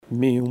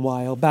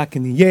Meanwhile, back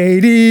in the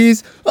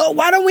 80s. Oh,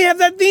 why don't we have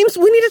that theme?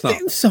 We need a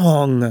theme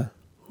song.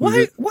 Why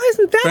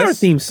isn't that our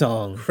theme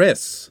song?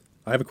 Chris,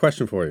 I have a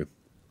question for you.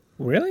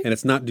 Really? And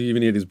it's not Do You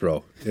Even Need His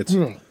Bro. It's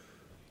who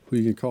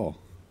you can call.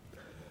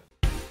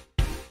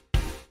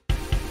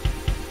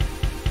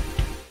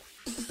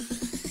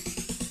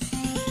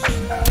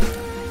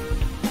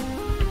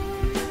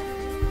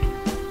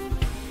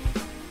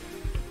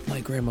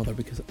 Grandmother,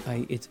 because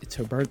it's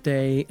her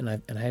birthday and I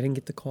didn't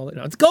get to call it.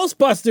 No, it's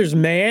Ghostbusters,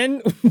 man.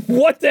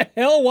 What the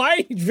hell? Why are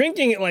you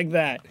drinking it like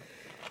that?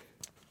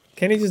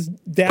 Kenny just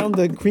downed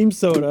the cream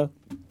soda.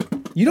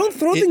 You don't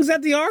throw things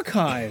at the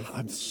archive.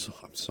 I'm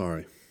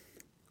sorry.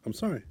 I'm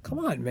sorry. Come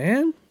on,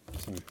 man.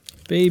 Sorry.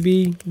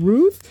 Baby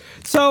Ruth.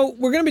 So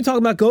we're going to be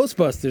talking about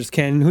Ghostbusters,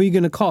 Ken. Who are you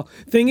going to call?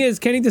 Thing is,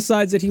 Kenny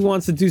decides that he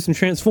wants to do some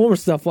Transformer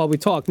stuff while we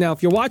talk. Now,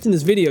 if you're watching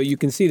this video, you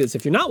can see this.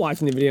 If you're not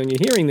watching the video and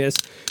you're hearing this,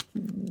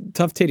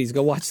 tough titties,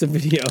 go watch the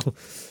video.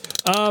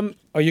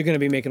 You're going to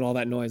be making all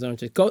that noise,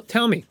 aren't you? Go,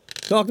 tell me.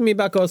 Talk to me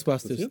about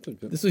Ghostbusters.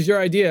 This was your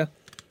idea.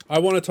 I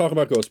want to talk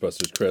about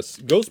Ghostbusters, Chris.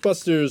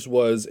 Ghostbusters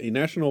was a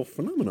national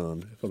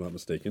phenomenon, if I'm not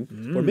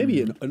mistaken, or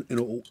maybe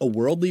a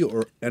worldly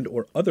or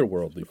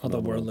otherworldly phenomenon.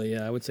 Otherworldly,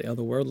 yeah, I would say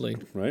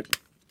otherworldly. Right.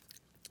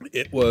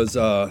 It was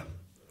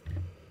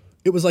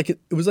like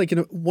in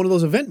one of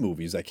those event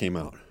movies that came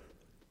out.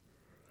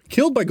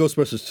 Killed by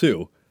Ghostbusters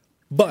 2,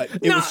 but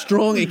it was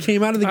strong. It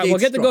came out of the gate. We'll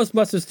get to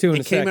Ghostbusters 2 in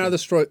a second. It came out of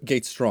the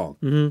gate strong.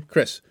 Mm-hmm.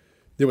 Chris,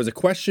 there was a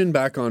question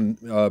back on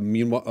Do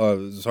You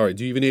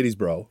Even 80s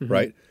Bro? Mm-hmm.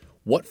 Right.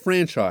 What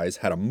franchise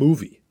had a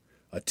movie,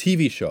 a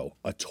TV show,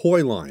 a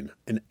toy line,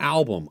 an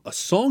album, a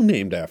song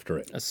named after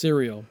it? A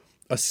cereal.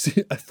 A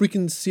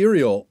freaking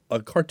cereal,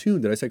 a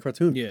cartoon. Did I say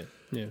cartoon? Yeah.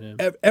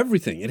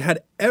 Everything. It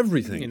had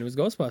everything. And it was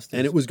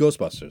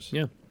Ghostbusters.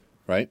 Yeah.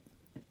 Right?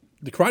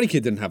 The Karate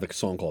Kid didn't have a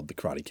song called The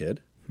Karate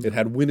Kid. It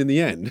had Win in the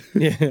End.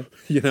 Yeah.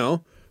 You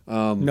know?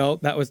 No,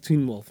 that was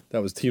Teen Wolf.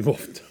 That was Teen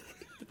Wolf.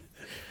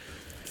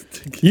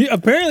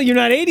 Apparently you're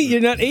not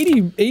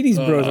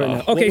 80s bros right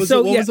now. Okay,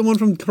 what was the one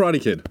from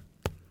Karate Kid?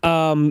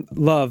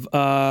 Love.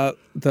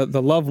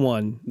 The Love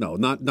one. No,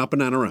 not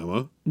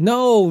Bananarama.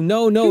 No.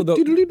 No.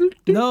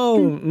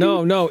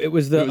 It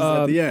was the. It was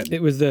at the end.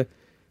 It was the.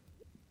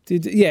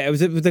 Yeah, it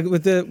was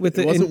with the.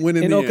 It wasn't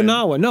winning in the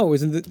Okinawa. End. No, it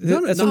was in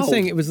that's what I'm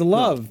saying. It was the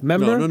Love.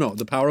 Remember? No.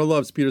 The Power of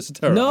Love is Peter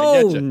Cetera.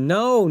 No. Or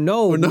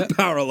not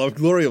Power of Love.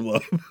 Glory of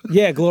Love.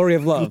 Yeah, Glory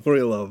of Love. Glory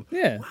of Love.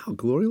 Yeah. Wow,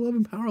 Glory of Love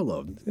and Power of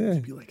Love. Yeah.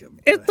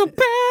 It's the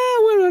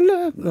power of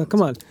love. No,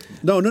 come on.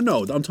 No.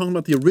 I'm talking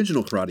about the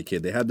original Karate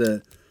Kid. They had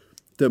the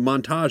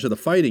montage of the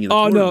fighting in the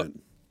tournament.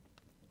 No.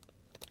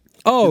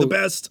 Oh, You're the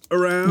best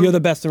around. You're the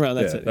best around.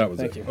 That's it. That was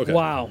Thank it. you. Okay.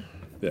 Wow.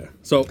 Yeah.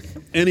 So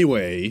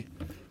anyway,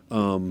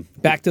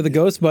 back to the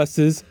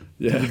Ghostbusters.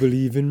 Yeah. Do you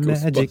believe in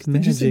magic?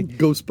 Did you say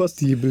Ghostbusters?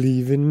 Do you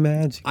believe in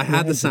magic? I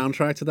had the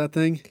soundtrack to that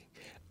thing.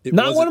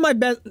 Not one of my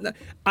best.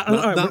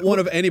 Not one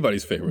of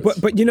anybody's favorites.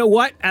 But you know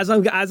what? As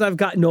I've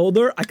gotten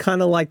older, I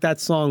kind of like that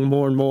song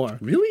more and more.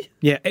 Really?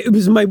 Yeah. It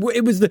was one of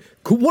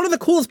the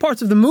coolest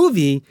parts of the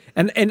movie,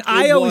 and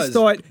I always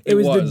thought it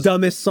was the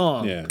dumbest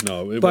song. Yeah.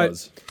 No, it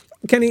was.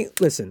 Kenny,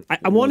 listen.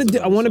 I want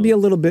to be a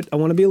little bit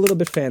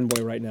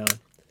fanboy right now.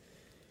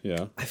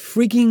 Yeah. I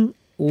freaking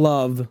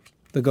love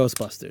the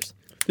Ghostbusters.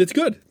 It's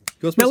good.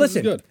 Ghostbusters now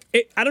listen, is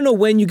good. I don't know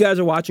when you guys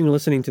are watching or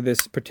listening to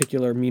this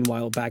particular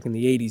Meanwhile back in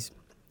the 80s,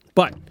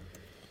 but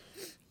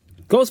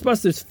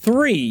Ghostbusters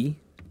 3,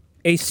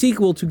 a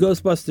sequel to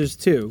Ghostbusters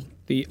 2,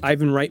 the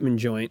Ivan Reitman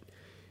joint,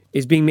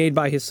 is being made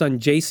by his son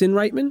Jason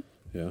Reitman.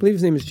 Yeah. I believe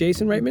his name is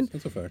Jason Reitman.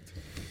 That's a fact.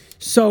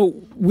 So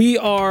we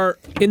are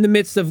in the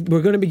midst of,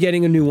 we're going to be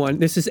getting a new one.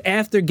 This is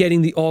after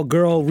getting the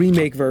all-girl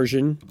remake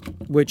version,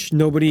 which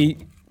nobody,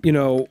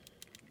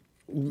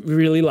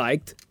 really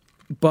liked.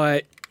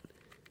 But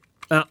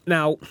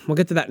now we'll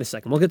get to that in a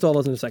second. We'll get to all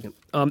those in a second.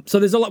 So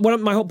there's a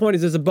lot. My whole point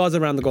is there's a buzz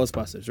around the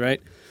Ghostbusters,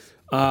 right?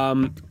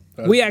 There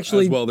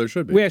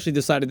should be. We actually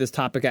decided this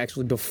topic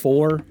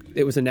before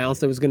it was announced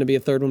there was going to be a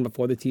third one,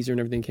 before the teaser and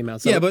everything came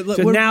out. So,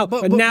 now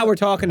we're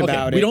talking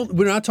about it.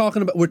 We're not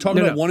talking about. We're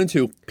talking about 1 and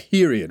 2.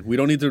 Period. We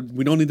don't need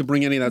to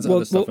bring any of that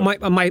other stuff.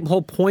 My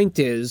whole point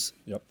is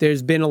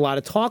there's been a lot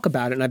of talk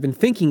about it, and I've been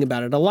thinking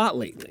about it a lot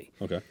lately.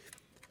 Okay.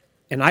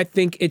 And I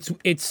think it's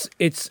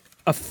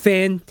a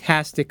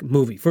fantastic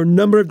movie for a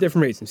number of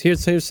different reasons.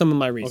 Here's some of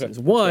my reasons.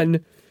 Okay.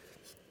 One,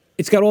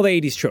 it's got all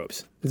the 80s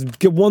tropes. It's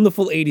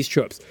wonderful 80s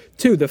tropes.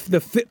 Two,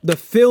 the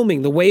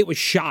filming, the way it was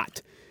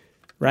shot,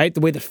 right? The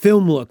way the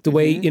film looked, the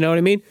way, you know what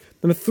I mean?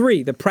 Number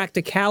three, the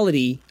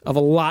practicality of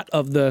a lot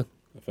of the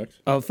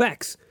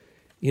effects,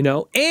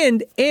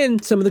 and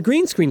some of the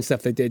green screen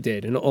stuff that they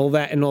did and all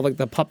that and all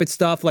the puppet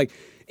stuff. Like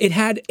it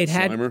had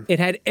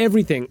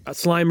everything.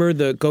 Slimer,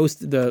 the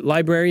ghost, the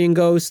librarian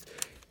ghost,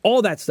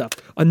 all that stuff.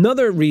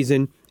 Another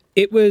reason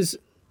it was,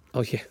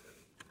 what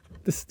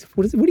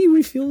are you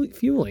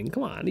refueling?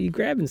 Come on, are you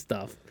grabbing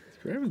stuff?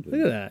 Look at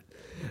that.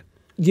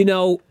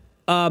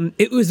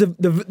 It was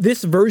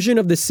this version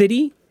of the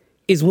city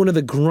is one of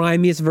the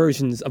grimiest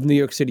versions of New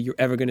York City you're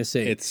ever going to see.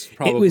 It's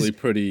probably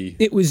pretty.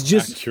 It was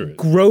just accurate.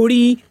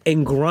 grody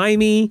and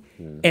grimy,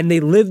 and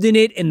they lived in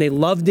it, and they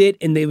loved it,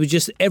 and they were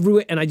just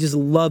everywhere, and I just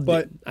loved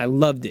it. I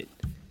loved it.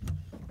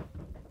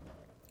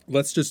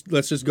 Let's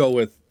just go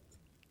with.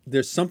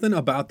 There's something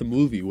about the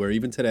movie where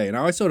even today, and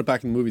I saw it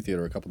back in the movie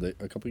theater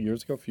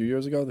a few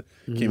years ago.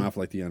 It came out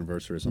for like the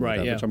anniversary or something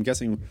like that, which I'm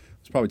guessing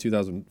was probably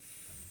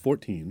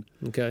 2014.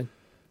 Okay.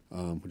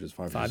 Which is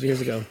 5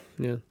 years ago.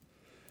 Yeah.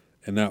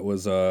 And that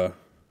was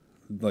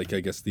like I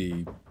guess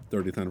the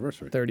 30th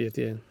anniversary. 30th,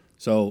 yeah.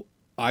 So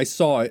I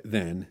saw it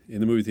then in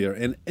the movie theater,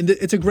 and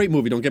it's a great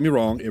movie. Don't get me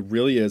wrong, it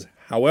really is.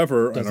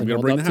 However, and I'm going to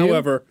bring the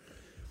however.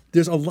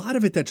 There's a lot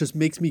of it that just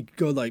makes me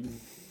go like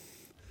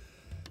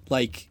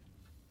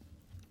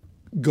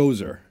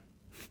Gozer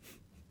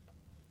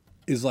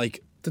is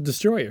like the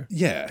Destroyer.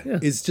 Yeah,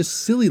 is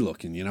just silly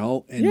looking,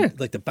 and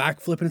like the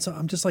backflip and stuff.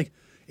 I'm just like,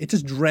 it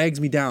just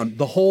drags me down.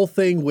 The whole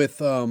thing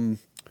with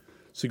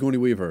Sigourney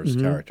Weaver's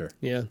character,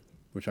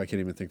 which I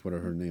can't even think what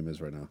her name is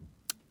right now.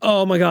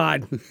 Oh my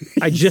God,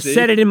 I just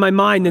said it in my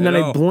mind and then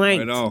I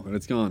blanked. I know, and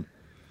it's gone.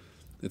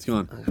 It's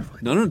gone.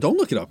 No, don't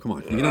look it up. Come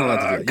on, you're not allowed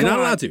to do it. You're not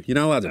allowed to. You're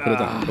not allowed to. Put it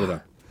down. Put it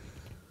down.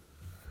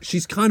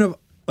 She's kind of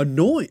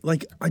annoying.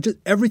 Like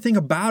everything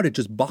about it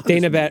just bothers me.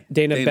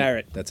 Dana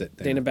Barrett. That's it.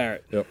 Dana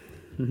Barrett. Yep.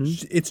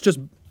 Mm-hmm. It's just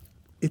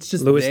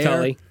Louis there.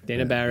 Tully.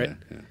 Dana Barrett.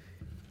 Yeah.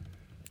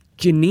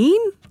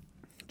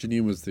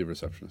 Janine was the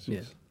receptionist.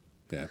 Yeah.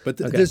 Yeah, but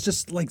there's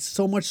just like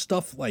so much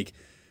stuff like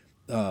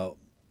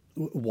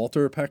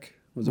Walter Peck.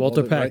 Was it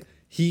Walter Peck. Right?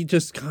 He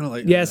just kind of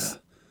like yes,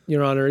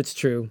 Your Honor, it's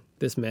true.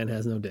 This man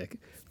has no dick.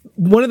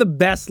 One of the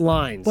best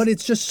lines. But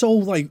it's just so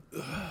like,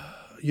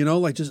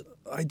 like just.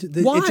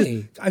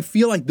 Why? I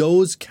feel like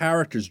those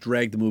characters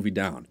drag the movie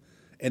down,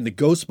 and the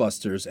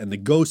Ghostbusters and the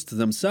ghosts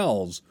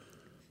themselves,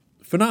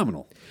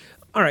 phenomenal.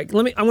 All right,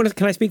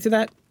 can I speak to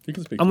that? You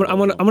can speak. I'm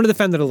going to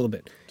defend it a little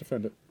bit.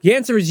 Defend it. The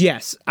answer is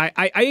yes.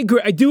 I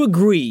agree. I do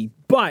agree,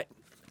 but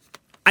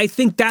I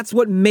think that's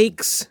what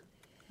makes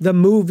the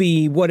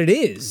movie what it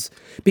is,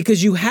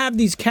 because you have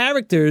these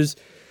characters,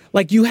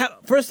 like you have.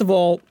 First of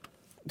all,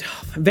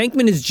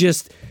 Venkman is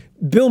just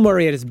Bill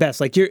Murray at his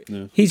best. Like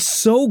he's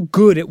so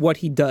good at what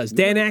he does.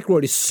 Dan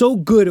Aykroyd is so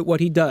good at what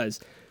he does.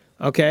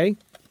 Okay,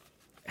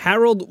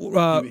 Harold.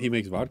 He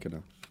makes vodka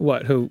now.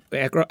 What? Who?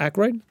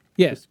 Aykroyd?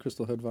 Yeah.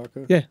 Crystal Head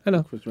vodka. Yeah, I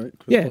know. Crystal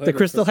the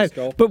Crystal Head.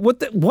 Skull. But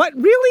what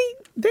really,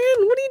 Dan?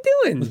 What are you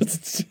doing?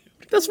 That's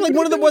like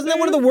wasn't that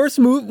one of the worst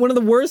One of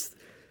the worst.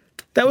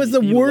 That was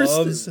the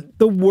worst.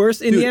 The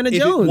worst Indiana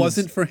Jones. If it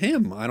wasn't for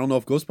him, I don't know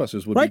if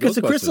Ghostbusters would. Right, because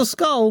the Crystal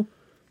Skull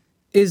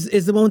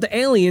is the one with the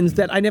aliens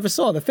that I never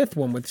saw. The fifth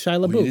one with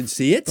Shia LaBeouf. You didn't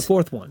see it? The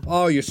fourth one.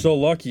 Oh, you're so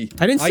lucky.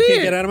 I didn't see it. I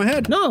can't get out of my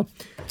head. No,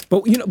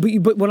 but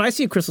but when I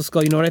see a Crystal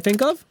Skull, you know what I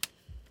think of?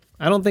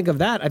 I don't think of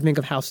that. I think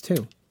of House 2.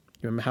 You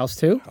remember House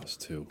 2? House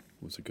 2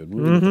 was a good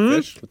movie with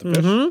the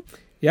fish.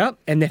 Yep,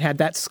 and it had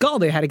that skull.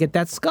 They had to get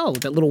that skull,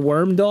 that little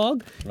worm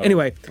dog.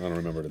 Anyway, I don't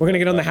remember. We're going to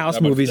get on the House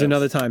movies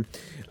another time.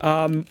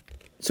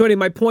 So anyway,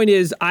 my point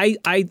is, I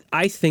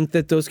think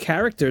that those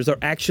characters are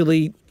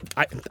actually,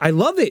 I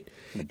love it.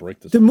 I'm gonna break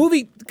this. The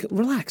movie,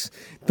 relax.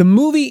 The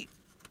movie,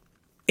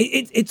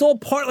 it's all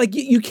part. Like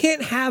you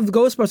can't have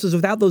Ghostbusters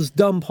without those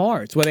dumb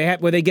parts where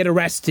they get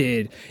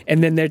arrested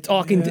and then they're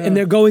talking and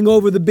they're going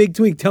over the big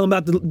twink, telling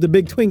about the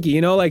big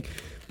Twinkie. Like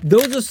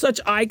those are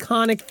such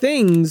iconic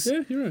things.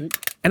 Yeah, you're right.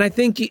 And I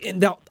think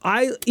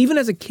even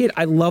as a kid,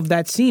 I love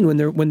that scene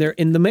when they're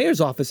in the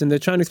mayor's office and they're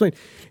trying to explain.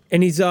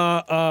 And he's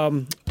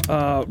Ronnie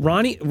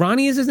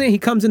is his name. He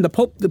comes in. The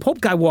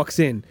Pope guy walks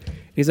in.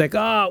 He's like,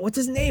 what's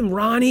his name?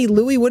 Ronnie,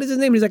 Louis. What is his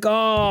name? He's like,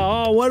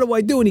 what do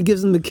I do? And he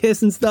gives him the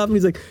kiss and stuff. And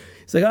he's like,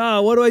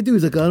 what do I do?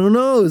 He's like, I don't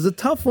know. It's a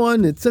tough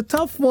one.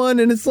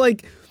 And it's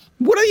like,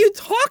 what are you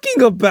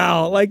talking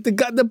about? Like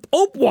the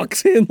Pope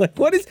walks in. Like,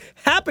 what is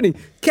happening?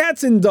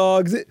 Cats and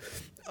dogs.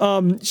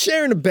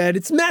 Sharing a bed.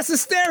 It's mass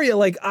hysteria.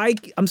 Like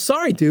I'm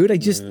sorry, dude.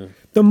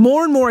 The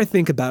more and more I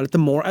think about it, the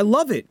more I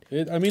love it.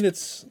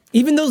 It's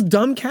even those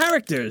dumb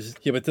characters.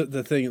 Yeah, but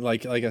the thing,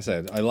 like I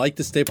said, I like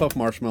the Stay Puft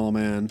Marshmallow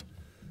Man.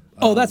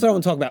 That's what I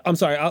want to talk about. I'm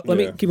sorry. Let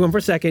me keep going for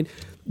a second.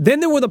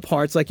 Then there were the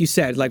parts, like you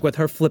said, like with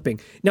her flipping.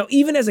 Now,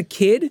 even as a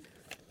kid,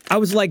 I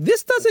was like,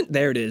 this doesn't.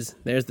 There it is.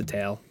 There's the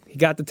tail. He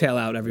got the tail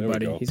out.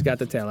 Everybody, he's got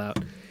the tail out.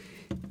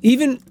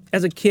 Even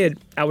as a kid,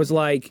 I was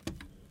like,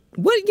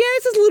 what? Yeah,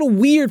 this is a little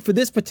weird for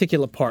this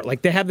particular part.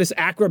 Like they have this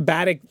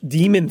acrobatic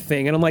demon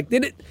thing, and I'm like,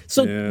 did it?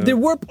 So there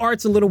were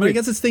parts a little weird. I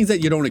guess it's things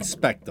that you don't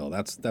expect, though.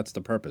 That's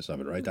the purpose of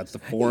it, right? That's the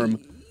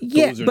form.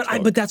 Yeah,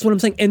 but that's what I'm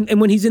saying. And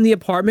when he's in the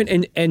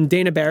apartment, and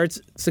Dana Barrett's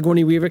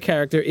Sigourney Weaver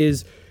character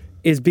is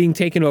being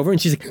taken over,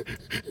 and she's like,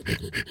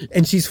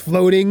 and she's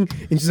floating,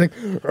 and she's like,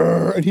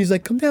 and he's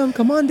like,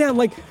 come on down.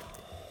 Like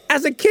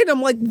as a kid,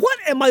 I'm like, what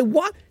am I?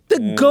 What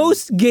the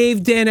ghost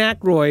gave Dan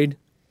Aykroyd,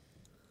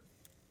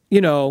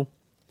 a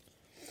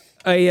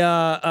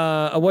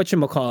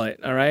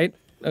whatchamacallit, all right?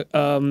 There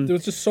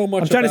was just so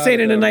much. I'm trying to say it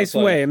in a nice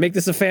way and make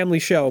this a family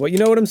show, but you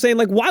know what I'm saying?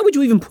 Like, why would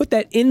you even put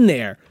that in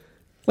there?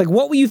 Like,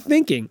 what were you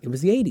thinking? It was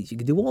the 80s. You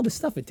could do all this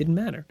stuff. It didn't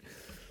matter.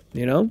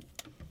 You know?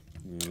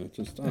 Yeah,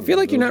 I feel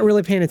like you're not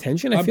really paying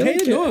attention. I feel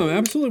like no, I'm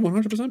absolutely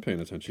 100% paying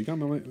attention. You got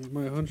my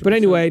 100%. But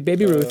anyway,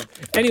 Baby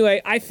Ruth.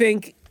 Anyway, I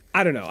think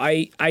I don't know.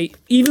 I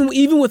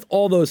even with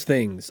all those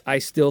things, I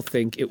still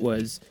think it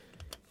was.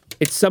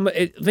 It's some.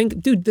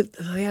 Think, dude, the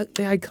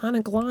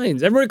iconic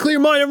lines. Everybody clear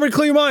your mind. Everybody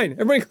clear your mind.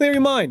 Everybody clear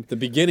your mind. The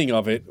beginning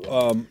of it,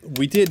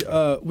 we did.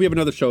 We have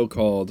another show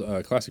called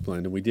Classic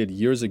Blend, and we did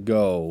years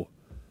ago,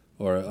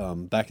 or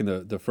back in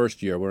the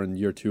first year. We're in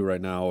year 2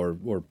 right now,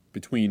 or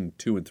between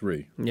 2 and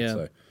 3. Yeah.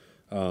 Let's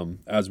say,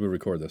 as we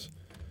record this,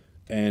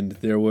 and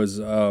there was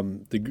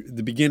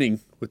the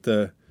beginning with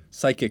the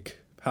psychic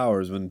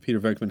powers when Peter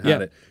Venkman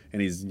had it, and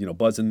he's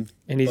buzzing,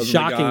 and he's buzzing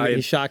shocking. the guy,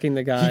 He's shocking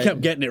the guy. He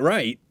kept getting it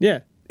right.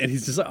 Yeah. And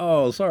he's just like,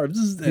 oh, sorry. And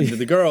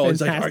the girl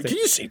is like, Fantastic. can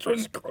you see through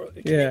this girl?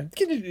 Yeah.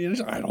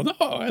 I don't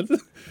know.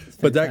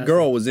 But that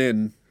girl was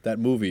in that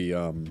movie.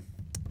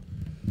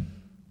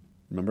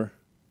 Remember?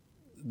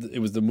 It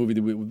was the movie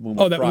that we when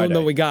that Friday, one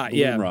that we got,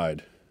 Balloon yeah.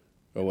 Ride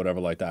or whatever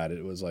like that.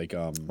 It was like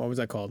What was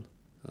that called?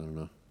 I don't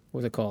know. What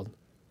was it called?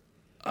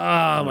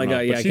 Oh my god!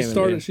 Yeah, But I can't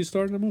remember. she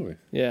started in a movie.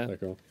 Yeah. That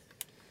girl.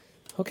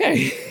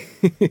 Okay.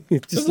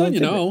 Just letting you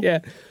know. Yeah.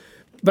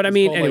 But I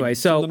mean, Called, anyway, like,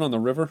 so something on the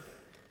river.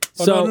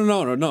 Oh, So-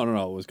 no.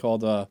 It was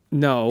called.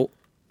 no.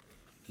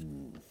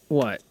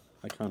 What?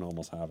 I kind of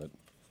almost have it.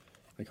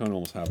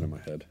 In my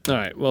head. All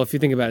right. Well, if you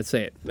think about it,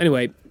 say it.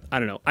 Anyway, I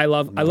don't know. I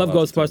love allowed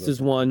to say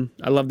Ghostbusters 1.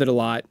 I loved it a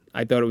lot.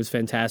 I thought it was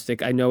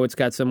fantastic. I know it's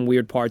got some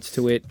weird parts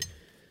to it,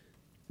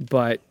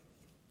 but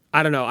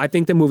I don't know. I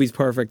think the movie's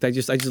perfect. I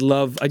just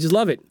love it. I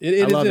love it.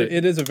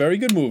 It is a very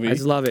good movie. I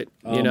just love it.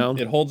 You know.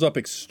 It holds up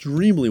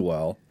extremely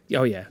well.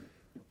 Oh yeah.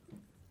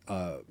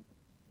 Now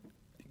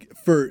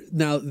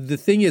the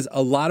thing is,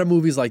 a lot of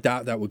movies like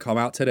that would come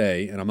out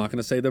today, and I'm not going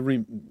to say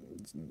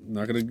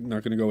not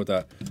going to go with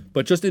that,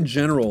 but just in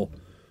general,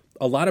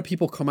 a lot of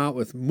people come out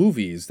with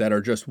movies that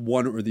are just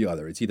one or the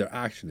other. It's either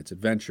action, it's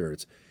adventure,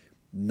 it's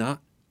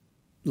not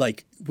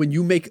like when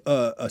you make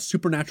a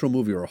supernatural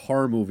movie or a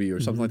horror movie or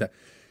something like that.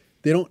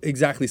 They don't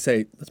exactly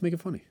say, let's make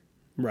it funny.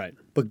 Right.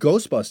 But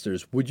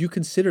Ghostbusters, would you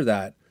consider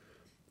that?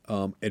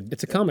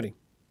 It's a comedy.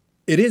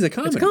 It is a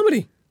comedy. It's a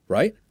comedy.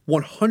 Right?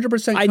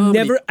 100% I comedy.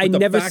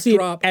 never see it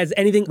backdrop. as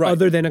anything Right.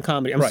 other than a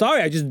comedy. I'm Right.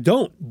 sorry, I just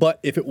don't. But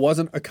if it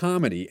wasn't a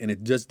comedy and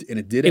it did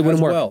It as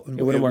wouldn't work. well,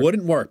 It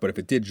wouldn't work. But if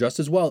it did just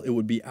as well, it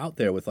would be out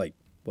there with like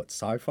what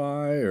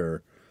sci-fi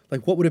or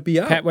like what would it be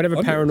out? Whatever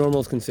under?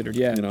 paranormal is considered,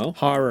 yeah. You know?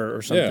 Horror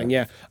or something,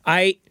 yeah.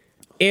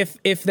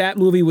 If that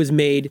movie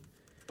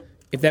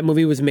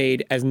was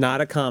made as not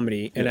a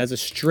comedy and as a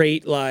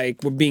straight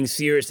like we're being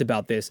serious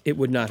about this, it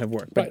would not have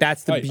worked. But Right.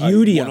 that's the I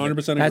beauty of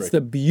 100% it. That's agree.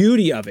 the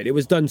beauty of it. It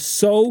was done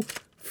so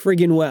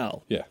friggin'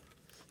 well. Yeah.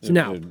 So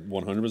now- it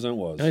 100%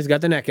 was. Now he's got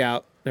the neck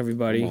out,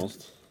 everybody.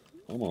 Almost.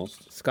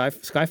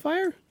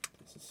 Skyfire?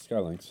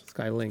 Skylinks.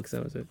 Skylynx,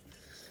 that was it.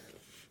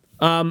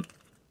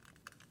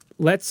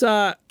 Let's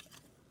This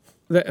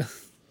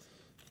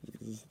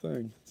is the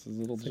thing. This is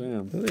a little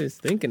jam. What is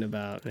thinking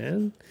about,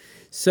 man?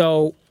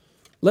 So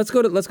let's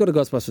go to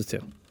Ghostbusters 2.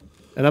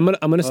 And I'm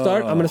gonna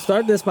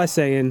start this by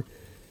saying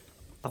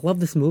I love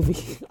this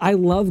movie. I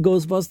love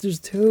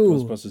Ghostbusters 2.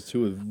 Ghostbusters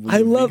 2 was I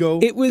love Vigo.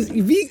 it was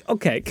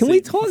Okay, can we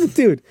talk,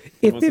 dude?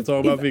 wants to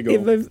talk about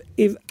Vigo.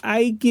 If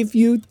I give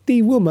you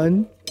the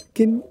woman,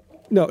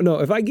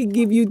 if I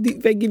give you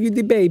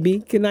the baby,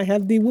 can I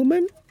have the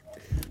woman?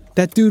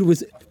 That dude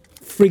was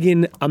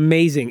friggin'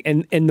 amazing,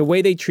 and the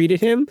way they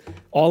treated him,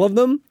 all of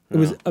them, it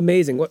was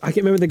amazing. I can't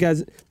remember the guy's.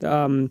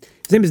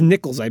 His name is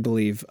Nichols, I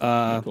believe.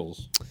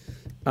 Nichols.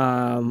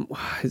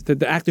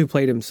 The actor who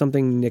played him,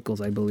 something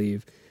Nichols, I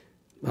believe.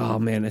 Oh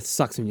man, it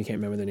sucks when you can't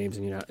remember the names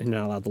and you're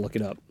not allowed to look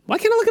it up. Why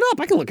can't I look it up?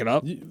 I can look it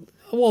up.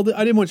 Well,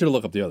 I didn't want you to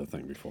look up the other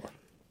thing before,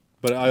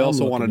 but I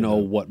also want to looking it know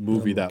up. what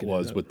movie I'm that looking it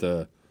was up. with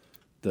the.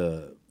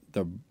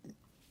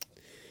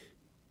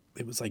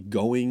 It was like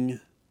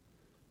going.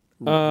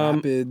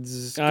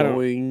 Rapids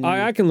going.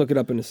 I can look it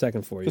up in a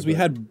second for you. Because we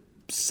had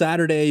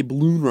Saturday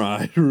Balloon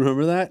Ride.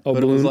 Remember that? Oh,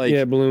 but balloon, it was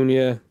like balloon,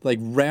 yeah. like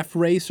raft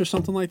race or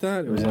something like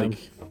that. It was Yeah. like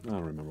I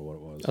don't remember what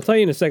it was. I'll tell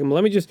you in a second. But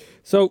let me just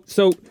so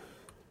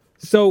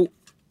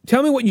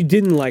tell me what you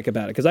didn't like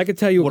about it, because I could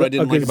tell you What I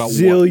didn't like about what?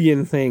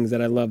 gazillion things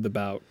that I loved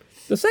about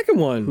the second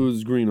one.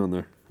 Who's green on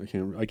there?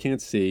 I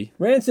can't see.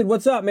 Rancid,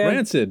 what's up, man?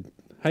 Rancid,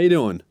 how you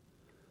doing?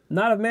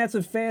 Not a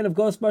massive fan of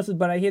Ghostbusters,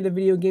 but I hear the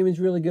video game is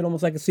really good,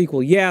 almost like a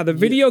sequel. Yeah, the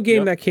video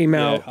game that came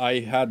out I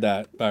had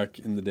that back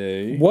in the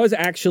day. was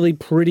actually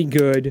pretty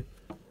good.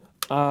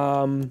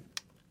 And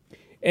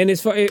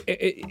as far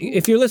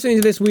if you're listening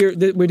to this, we're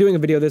doing a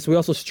video of this. We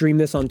also stream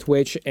this on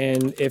Twitch,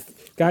 and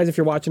if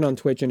you're watching on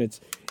Twitch and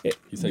You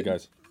say,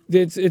 guys.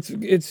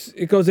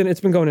 it goes in.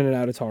 It's been going in and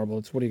out. It's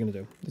horrible. What are you gonna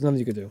do? There's nothing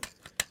you could do.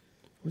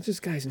 What's this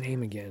guy's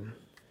name again?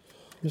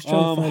 I'm just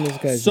trying to find this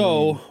guy's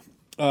name.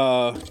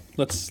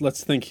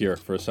 Let's think here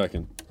for a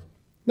second.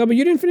 No, but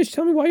you didn't finish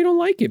telling me why you don't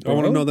like it, bro. I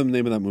want to know the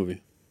name of that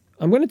movie.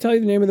 I'm going to tell you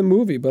the name of the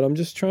movie, but I'm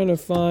just trying to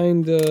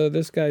find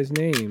this guy's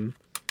name.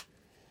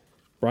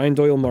 Brian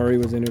Doyle Murray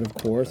was in it, of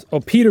course. Oh,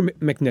 Peter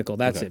McNichol.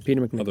 That's Okay. it.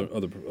 Peter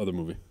McNichol. Other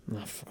movie. Oh,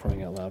 for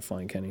crying out loud,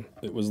 fine, Kenny.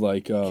 It was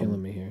like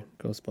Killing me here.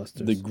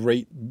 Ghostbusters. the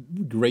great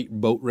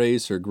boat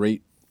race or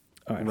great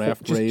All right,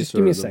 raft just race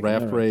give me or a the second.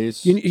 raft All right.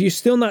 race. You're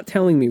still not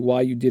telling me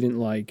why you didn't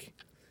like.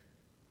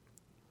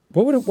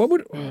 What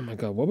would? Oh my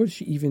God! What would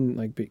she even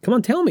like be? Come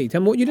on, tell me.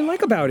 Tell me what you didn't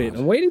like about it.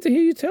 I'm waiting to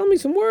hear you tell me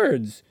some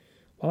words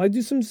while I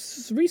do some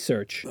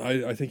research.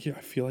 I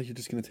feel like you're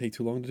just gonna take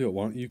too long to do it.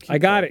 Why don't you? Keep I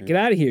got talking? it. Get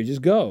out of here.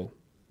 Just go.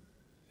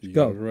 You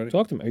Go. got it already?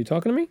 Talk to me. Are you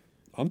talking to me?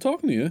 I'm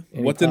talking to you.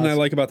 Any What didn't I pos-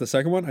 like about the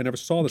second one? I never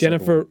saw the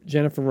second one.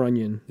 Jennifer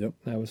Runyon. Yep.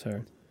 That was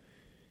her.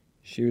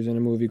 She was in a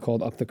movie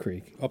called Up the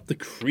Creek. Up the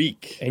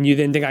creek. And you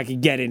didn't think I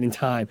could get it in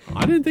time.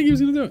 I didn't think he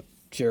was gonna do it.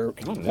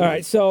 Jerk. Not at All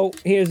right, so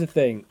here's the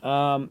thing.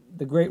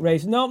 The Great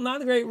Race. No, not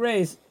the Great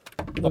Race.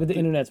 Look at the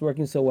internet's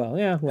working so well.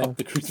 Yeah, well.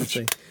 the creek. Let's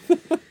see.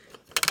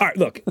 All right,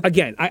 look,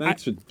 again,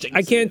 Thanks for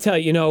I can't tell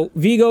you,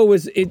 Vigo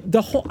was, it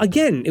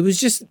was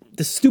just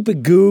the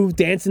stupid goo,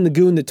 dancing the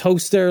goo in the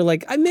toaster.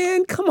 Like,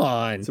 man, come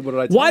on. So what did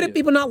I tell Why do you?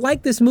 people not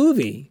like this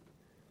movie?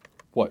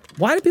 What?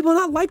 Why do people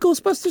not like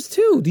Ghostbusters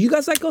 2? Do you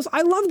guys like Ghostbusters?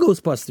 I love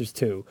Ghostbusters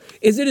 2.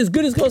 Is it as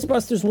good as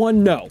Ghostbusters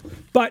 1? No.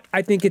 But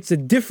I think it's a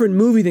different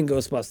movie than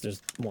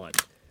Ghostbusters 1.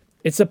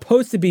 It's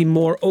supposed to be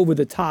more over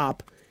the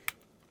top.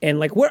 And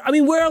like, where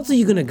else are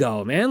you going to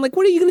go, man? Like,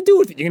 what are you going to do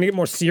with it? You're going to get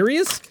more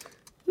serious?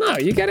 No,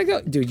 you got to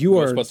go. Dude, you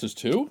are... Ghostbusters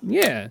 2?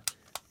 Yeah.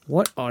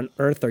 What on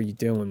earth are you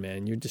doing,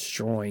 man? You're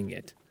destroying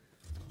it.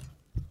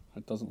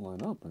 That doesn't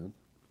line up, man.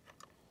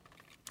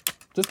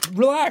 Just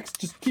relax.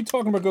 Just keep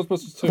talking about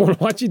Ghostbusters 2.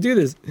 Why'd you do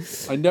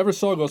this? I never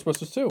saw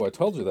Ghostbusters 2. I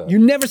told you that. You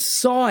never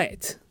saw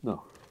it.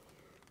 No.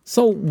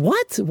 So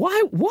what?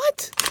 Why?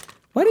 What?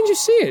 Why didn't you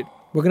see it?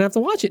 We're going to have to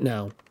watch it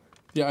now.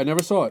 Yeah, I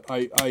never saw it.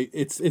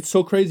 It's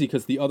so crazy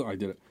because the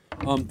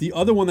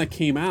other one that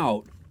came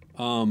out,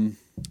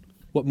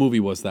 what movie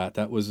was that?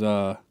 That was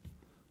hold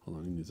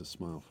on, he needs a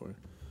smile for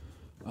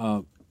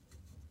you.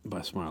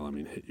 By smile I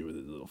mean hit you with a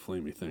little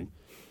flamey thing.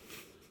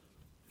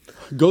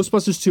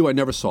 Ghostbusters 2 I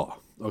never saw.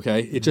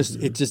 Okay? It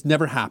just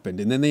never happened.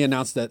 And then they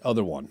announced that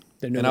other one.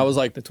 And I was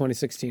like, the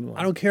 2016 one.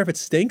 I don't care if it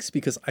stinks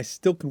because I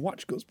still can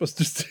watch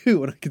Ghostbusters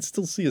 2 and I can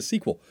still see a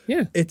sequel.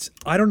 Yeah.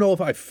 I don't know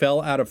if I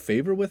fell out of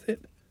favor with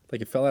it.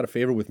 Like it fell out of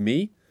favor with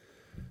me.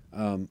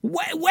 When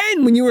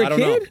you were a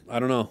kid? I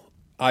don't know.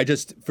 I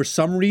just, for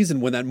some reason,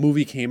 when that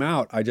movie came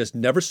out, I just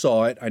never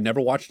saw it. I never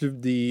watched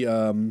the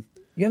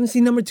You haven't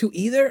seen number 2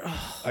 either?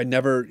 I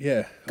never,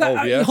 yeah.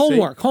 God, yeah.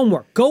 Homework.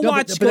 Go No,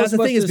 watch but that's the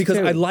thing is Ghostbusters because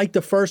 2. I liked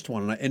the first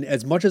one, and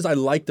as much as I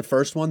liked the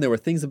first one, there were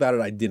things about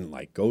it I didn't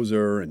like.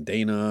 Gozer and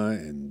Dana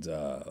and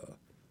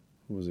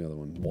who was the other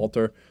one?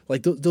 Walter.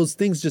 Like those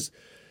things just.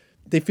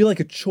 They feel like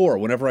a chore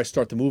whenever I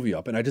start the movie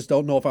up, and I just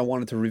don't know if I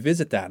wanted to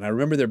revisit that. And I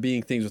remember there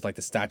being things with like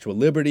the Statue of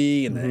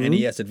Liberty and the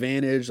NES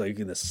Advantage, like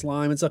in the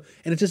slime and stuff,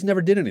 and it just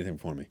never did anything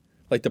for me.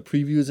 Like the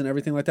previews and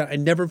everything like that, I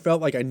never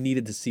felt like I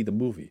needed to see the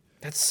movie.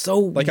 That's so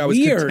Like I was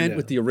weird. content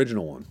with the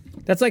original one.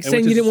 That's like And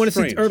saying which you is didn't want to see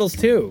strange. Turtles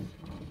 2.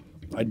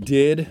 I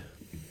did.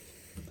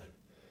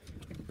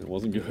 It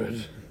wasn't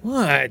good.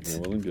 What? It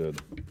wasn't good.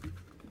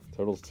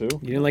 Turtles 2? You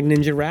didn't like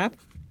Ninja Rap?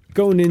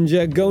 Go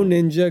Ninja, go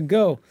Ninja,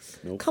 go.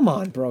 Nope. Come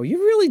on, bro. You're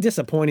really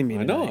disappointing me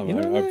I know. tonight. You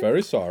know I'm that?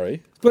 very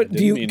sorry. But I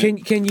do you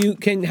didn't mean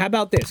it. can how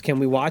about this? Can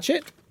we watch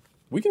it?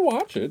 We can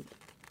watch it,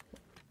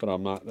 but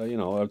I'm not.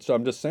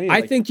 I'm just saying.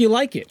 I think you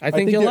like it. I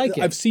think you like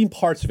it. I've seen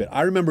parts of it.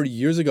 I remember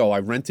years ago I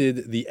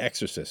rented The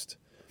Exorcist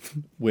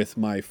with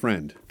my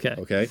friend.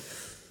 Okay.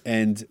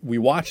 And we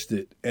watched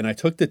it, and I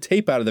took the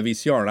tape out of the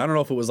VCR, and I don't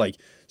know if it was like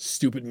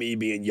stupid me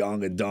being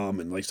young and dumb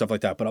and like stuff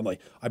like that, but I'm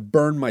like, I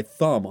burned my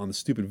thumb on the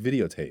stupid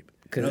videotape.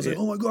 And I was like,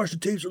 oh my gosh, the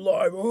tape's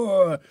alive.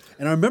 Oh.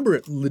 And I remember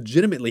it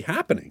legitimately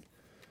happening.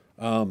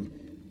 And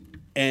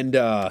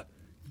the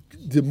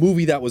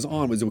movie that was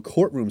on was a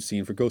courtroom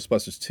scene for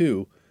Ghostbusters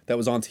 2 that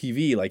was on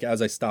TV. Like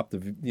as I stopped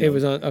It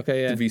was on.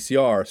 Okay, yeah. the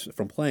VCR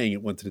from playing,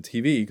 it went to the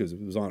TV because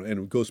it was on.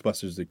 And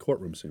Ghostbusters, the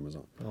courtroom scene was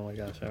on. Oh my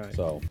gosh! All right.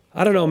 So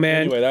I don't know,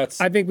 man. anyway,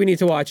 I think we need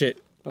to watch it.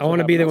 I want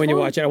to be there when you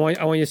That's watch it.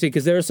 I want you to see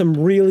because there are some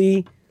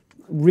really,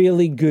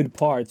 really good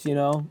parts. Isn't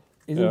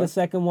Yeah. the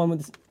second one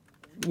with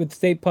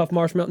Stay Puft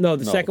Marshmallow? No,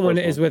 the second one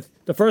first is one. with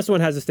the first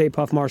one has a Stay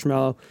Puft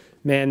Marshmallow.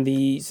 Man,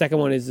 the second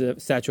one is the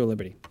Statue of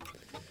Liberty.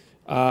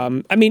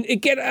 I mean, it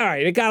got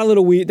a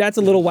little weird. That's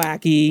a little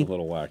wacky. A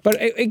little wacky. But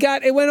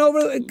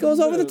it goes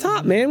over the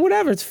top, man.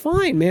 Whatever, it's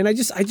fine, man. I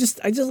just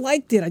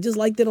liked it. I just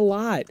liked it a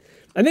lot.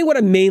 I think what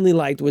I mainly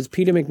liked was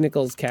Peter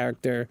McNichol's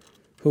character,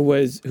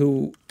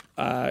 who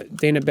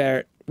Dana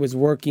Barrett was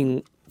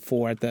working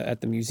for at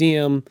the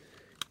museum,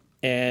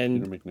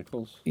 and Peter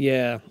McNichols.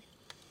 yeah,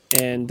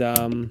 and I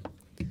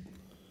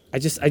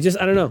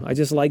don't know.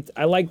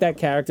 I liked that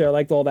character. I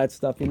liked all that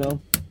stuff, No,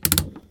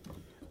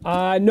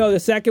 the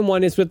second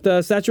one is with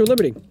the Statue of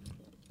Liberty.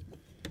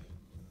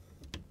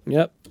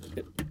 Yep.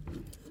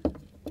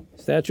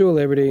 Statue of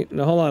Liberty.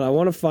 Now, hold on. I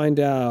want to find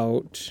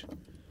out.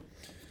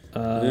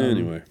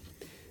 Anyway.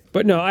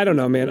 But no, I don't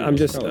know, man. Yeah, I'm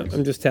just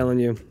Skylegs. telling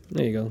you.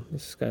 There you go.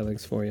 This is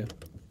Skylegs for you.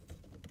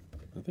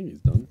 I think he's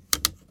done.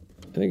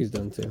 I think he's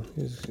done too.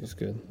 He's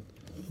good.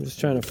 I'm just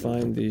trying to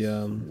find the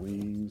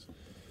Wings.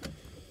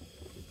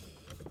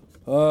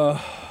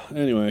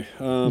 Anyway.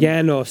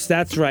 Janos.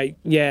 That's right.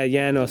 Yeah,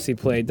 Janos. He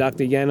played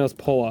Dr. Janos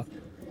Poa.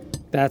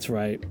 That's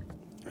right.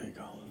 There you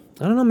go.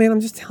 I don't know, man.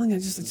 I'm just telling you. I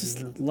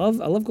love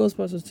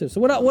Ghostbusters too.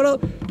 So what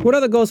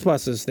other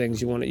Ghostbusters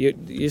things you want to? You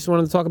just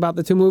wanted to talk about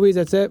the two movies?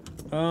 That's it.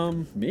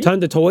 Me.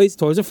 Ton of toys.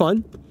 Toys are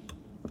fun.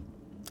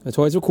 The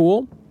toys are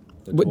cool.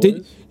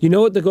 Toys? You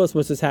know what the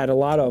Ghostbusters had a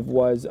lot of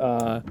was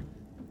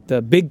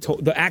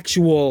the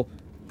actual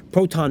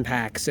proton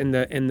packs and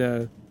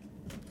the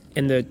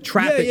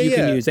trap that you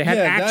can use. They had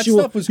actual.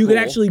 That stuff was you could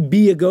cool. actually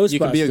be a Ghostbuster. You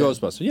could be a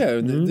Ghostbuster. Yeah,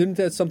 didn't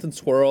that something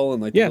swirl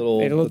and like Yeah, the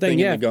they had a little thing thing.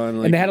 in the gun?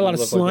 Like, and they had a lot of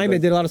looked like slime. a They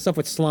thing? did a lot of stuff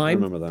with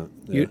slime. I remember that.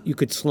 Yeah. You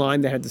could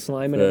slime. They had the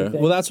slime and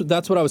everything. Well,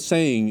 that's what I was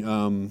saying.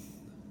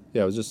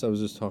 I was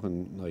just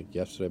talking like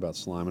yesterday about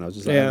slime, and I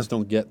just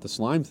don't get the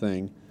slime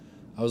thing.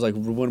 I was like,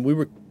 when we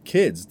were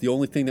kids, the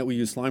only thing that we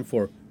used slime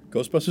for,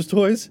 Ghostbusters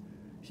toys,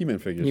 He-Man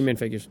figures. He-Man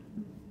figures.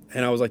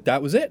 And I was like,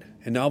 that was it.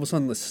 And now all of a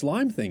sudden, the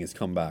slime thing has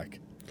come back.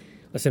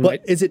 Listen,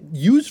 But is it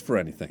used for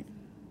anything?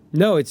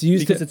 no, it's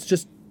used Because to. it's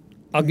just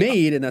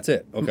made, and that's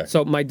it. Okay.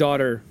 So my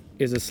daughter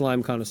is a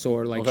slime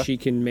connoisseur. Like Okay. she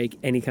can make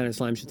any kind of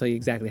slime. She'll tell you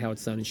exactly how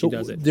it's done, and she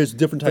does it. There's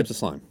different types of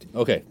slime.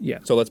 Okay. Yeah.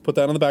 So let's put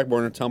that on the back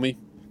burner. Tell me,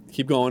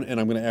 keep going, and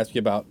I'm going to ask you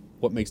about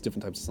what makes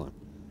different types of slime.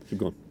 Keep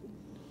going.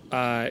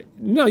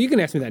 No, you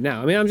can ask me that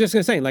now. I mean, I'm just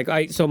gonna say,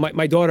 like, so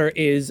my daughter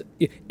is,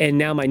 and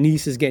now my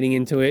niece is getting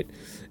into it,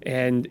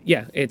 and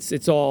yeah,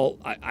 it's all.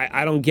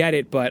 I don't get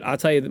it, but I'll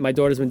tell you that my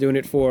daughter's been doing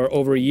it for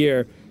over a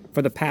year.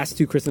 For the past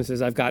 2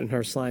 Christmases, I've gotten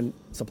her slime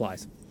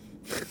supplies.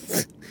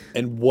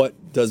 And what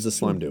does the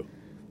slime do?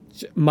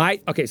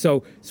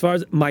 So as far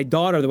as my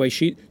daughter, the way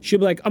she'll be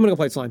like, I'm gonna go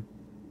play with slime.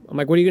 I'm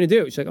like, what are you gonna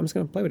do? She's like, I'm just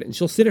gonna play with it, and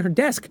she'll sit at her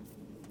desk.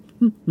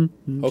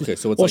 Okay,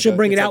 so it's Or like she'll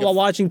bring it out while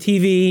watching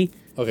TV.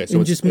 Okay, so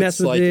and it's just mess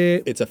with like,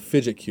 it. It's a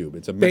fidget cube.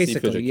 It's a messy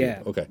Basically, fidget yeah.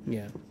 cube. Okay.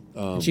 Yeah.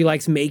 And she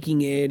likes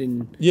making it,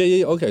 and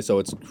Yeah. Okay, so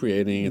it's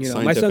creating. It's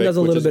my scientific. son does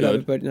a which little is bit of good.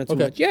 it, but not too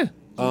Okay. much.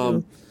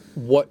 Yeah.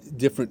 What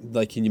different?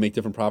 Like, can you make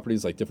different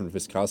properties, like different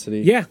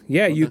viscosity? Yeah.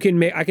 You can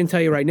make. I can tell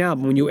you right now.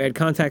 When you add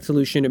contact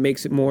solution, it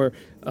makes it more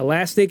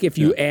elastic. If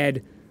you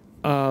add,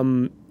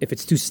 if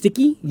it's too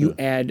sticky, you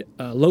add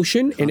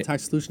lotion.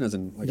 Contact solution, as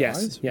in like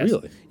eyes? Yes.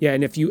 Really? Yeah,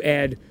 and if you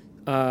add,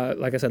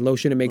 like I said,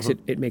 lotion, it makes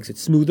it makes it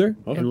smoother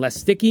and less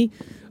sticky.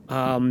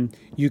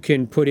 You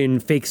can put in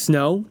fake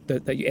snow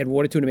that you add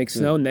water to make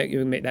snow, and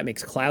that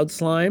makes cloud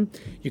slime.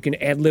 You can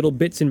add little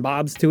bits and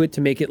bobs to it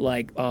to make it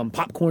like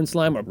popcorn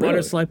slime or butter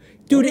Really? slime.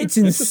 Dude, Okay, it's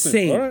interesting.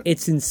 insane. All right.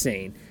 It's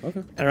insane.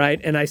 Okay. All right,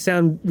 and I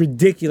sound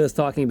ridiculous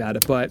talking about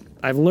it, but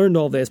I've learned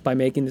all this by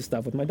making this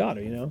stuff with my daughter.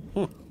 You know,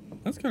 Huh.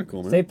 That's kind of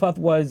cool, man. Stay Puft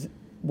was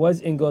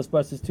in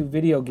Ghostbusters 2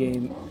 video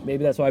game.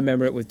 Maybe that's why I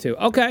remember it with 2.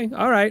 Okay,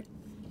 all right.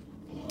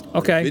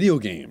 Okay. Video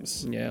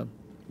games. Yeah.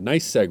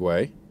 Nice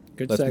segue.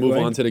 Good Let's segue. move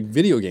on to the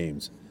video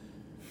games.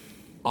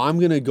 I'm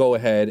going to go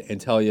ahead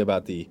and tell you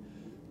about the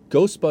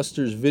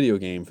Ghostbusters video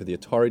game for the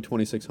Atari I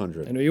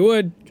 2600. know you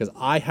would. Because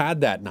I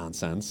had that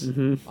nonsense.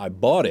 Mm-hmm. I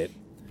bought it.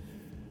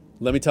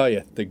 Let me tell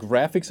you, the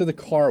graphics of the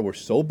car were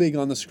so big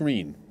on the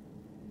screen.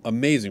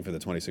 Amazing for the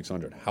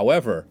 2600.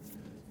 However,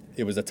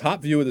 it was a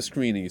top view of the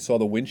screen, and you saw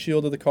the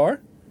windshield of the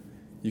car.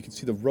 You could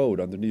see the road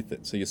underneath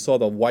it. So you saw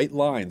the white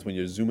lines when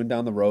you're zooming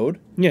down the road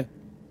Yeah.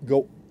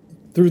 go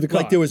Through the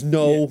car. like there was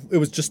no, it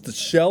was just the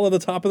shell of the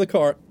top of the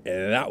car,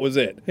 and that was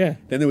it. Yeah.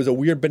 Then there was a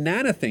weird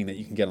banana thing that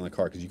you can get on the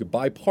car because you could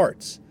buy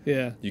parts.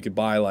 Yeah. You could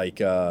buy like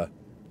a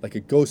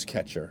ghost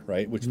catcher,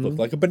 right, which Mm-hmm. looked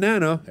like a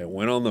banana. It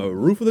went on the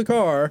roof of the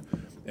car,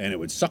 and it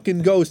would suck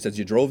in ghosts as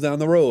you drove down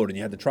the road, and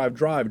you had to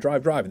drive,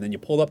 and then you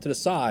pulled up to the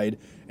side,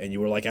 and you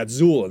were like at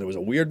Zool, and there was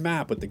a weird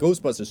map with the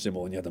Ghostbusters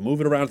symbol, and you had to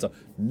move it around. So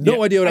no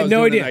Yeah. idea what I I was had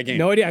no doing idea. in that game.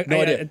 No idea. No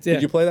idea. yeah.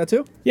 Did you play that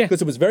too? Yeah.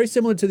 Because it was very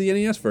similar to the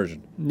NES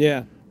version,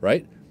 Yeah.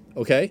 right?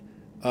 Okay.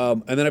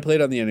 And then I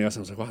played on the NES,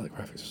 and I was like, wow, the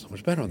graphics are so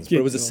much better on this. But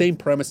it was the same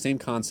premise, same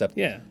concept.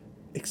 Yeah.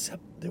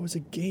 Except there was a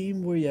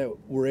game where you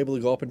were able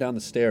to go up and down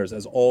the stairs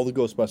as all the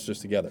Ghostbusters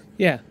together.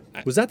 Yeah.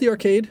 Was that the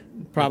arcade?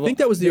 Probably. I think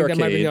that was the arcade.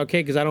 That might be the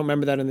arcade because I don't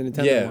remember that in the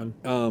Nintendo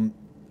one.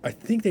 I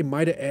think they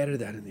might have added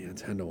that in the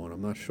Nintendo one.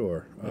 I'm not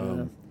sure.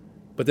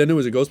 But then there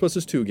was a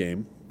Ghostbusters 2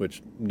 game,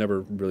 which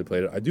never really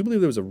played it. I do believe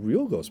there was a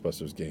real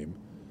Ghostbusters game.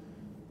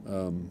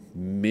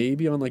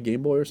 Maybe on like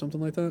Game Boy or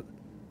something like that.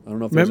 I don't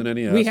know if there was an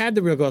NES. We had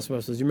the real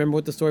Ghostbusters. You remember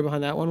what the story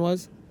behind that one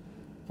was?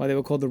 Why they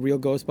were called the real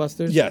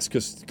Ghostbusters? Yes,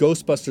 because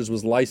Ghostbusters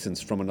was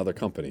licensed from another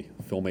company,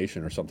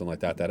 Filmation or something like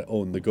that, that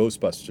owned the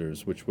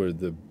Ghostbusters, which were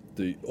the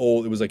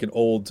old. It was like an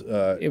old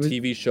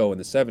TV show in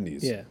the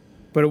 70s. Yeah.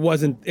 But it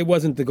wasn't the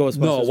Ghostbusters.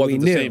 No, it we wasn't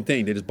the knew. same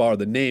thing. They just borrowed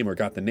the name or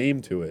got the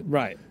name to it.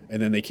 Right.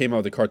 And then they came out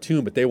with a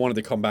cartoon, but they wanted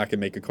to come back and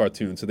make a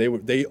cartoon, so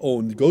they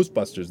owned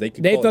Ghostbusters. They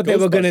could. They call thought it they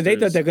were gonna. They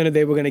Ghostbusters. thought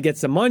they were gonna get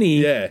some money.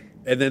 Yeah,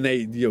 and then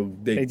they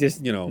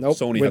just nope,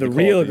 Sony we're had the to call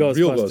real it the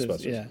real Ghostbusters.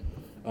 Ghostbusters.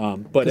 Yeah.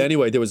 But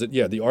anyway, there was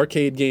the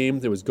arcade game,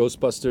 there was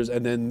Ghostbusters,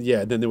 and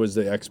then there was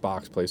the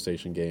Xbox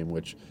PlayStation game,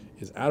 which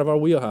is out of our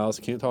wheelhouse.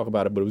 Can't talk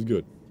about it, but it was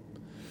good.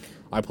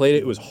 I played it.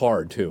 It was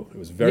hard too. It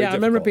was very Yeah, I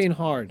remember it difficult. being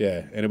hard.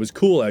 Yeah, and it was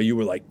cool how you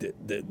were like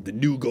the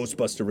new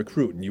Ghostbuster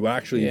recruit, and you were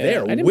actually Yeah,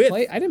 there I didn't with.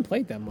 I didn't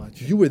play it that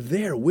much. You were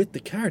there with the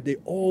character.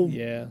 They all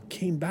Yeah.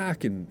 came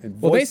back and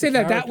Well, they voiced say the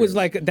that was characters.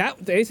 like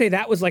that. They say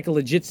that was like a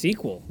legit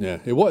sequel Yeah,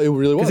 it was. It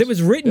really was. because it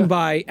was written Yeah.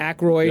 by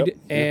Aykroyd, Yep,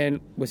 and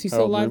was he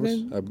still Harold alive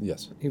Ramis? then?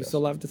 Yes. He was still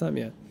alive at the time.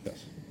 Yeah. Yes.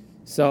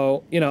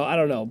 So I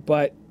don't know,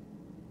 but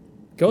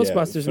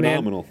Ghostbusters,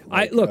 phenomenal. man.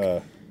 Like,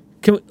 Look.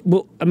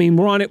 Well, I mean,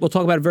 we're on it. We'll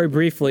talk about it very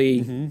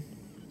briefly. Mm-hmm.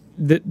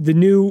 The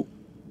new.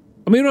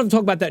 I mean, we don't have to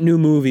talk about that new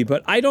movie,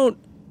 but I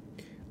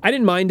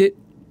didn't mind it.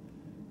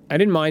 I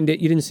didn't mind it.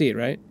 You didn't see it,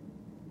 right?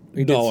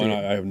 You did No, see and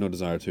it. I have no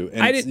desire to.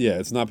 And I it's, didn't- yeah,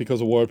 it's not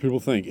because of what people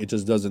think. It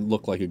just doesn't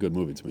look like a good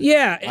movie to me.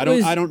 Yeah, it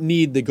was- I don't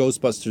need the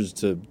Ghostbusters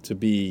to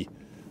be.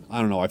 I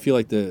don't know. I feel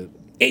like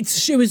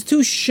It was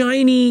too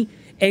shiny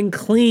and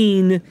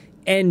clean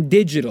and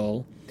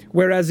digital.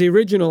 Whereas the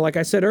original, like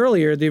I said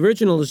earlier, the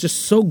original is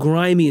just so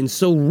grimy and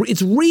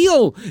it's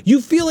real.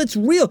 You feel it's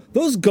real.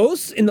 Those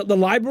ghosts in the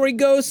library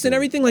ghosts and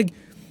everything, like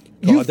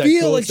you God, that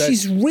feel ghost- like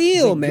she's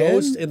real, the man.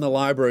 ghost in the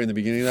library in the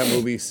beginning of that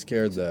movie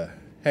scared the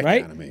heck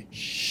Right? out of me.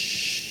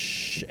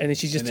 Shh, and then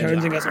she just And then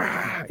turns and it's goes, like,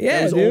 "Ah." Yeah,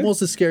 it was dude.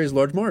 almost as scary as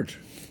Large Marge.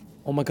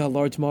 Oh my God,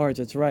 Large Marge.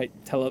 That's right.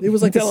 It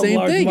was like the tell 'em same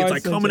Large thing. Marge It's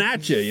like sent coming you.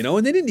 at you,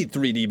 and they didn't need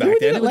 3D back Remember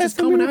then. that It was last just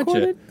time we coming at you.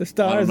 recorded? The I don't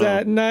stars know.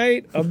 at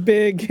night, a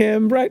big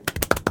and bright,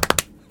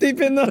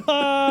 deep in the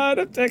heart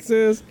of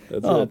Texas.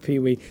 That's Oh, it. Pee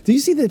Wee. Did you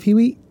see the Pee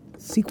Wee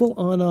sequel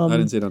on? I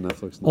didn't see it on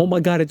Netflix. No. Oh my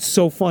God, it's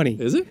so funny.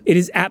 Is it? It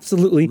is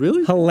absolutely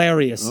Really?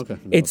 hilarious. Okay, I'm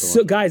gonna It's have to so,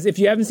 watch it. guys, if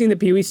you haven't seen the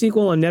Pee Wee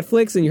sequel on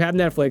Netflix and you have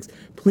Netflix,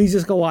 please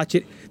just go watch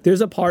it. There's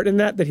a part in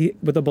that he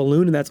with a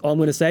balloon, and that's all I'm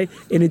going to say.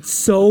 And it's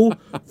so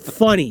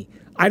funny.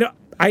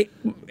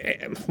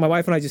 My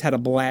wife and I just had a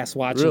blast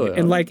watching Really? it.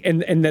 And like,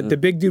 and the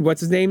big dude,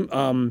 what's his name?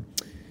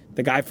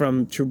 The guy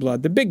from True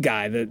Blood, the big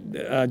guy,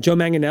 Joe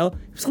Manganiello. It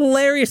was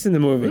hilarious in the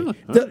movie.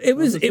 Really? It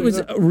was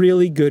a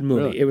really good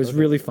movie. Really? It was Okay.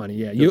 really funny.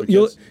 Yeah, Good for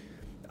kids?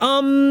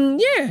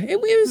 it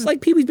was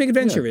like Pee Wee's Big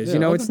Adventure is. yeah, You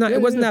know, okay. it's not. Yeah,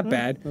 It wasn't yeah, that yeah.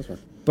 bad. That's fine.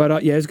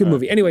 But yeah, it's a good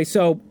movie. Anyway,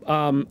 so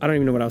I don't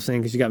even know what I was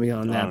saying because you got me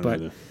on that. don't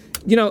But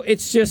either.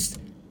 it's just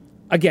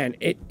again,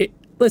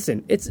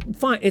 listen, it's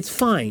fine.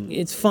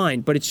 It's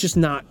fine. But it's just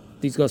not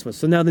these Ghostbusters.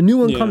 So now the new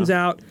one Yeah. comes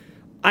out.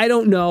 I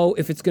don't know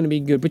if it's going to be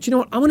good, but you know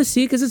what? I want to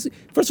see it because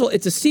first of all,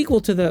 it's a sequel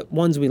to the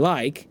ones we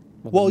like.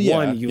 Well, the yeah,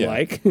 one you yeah.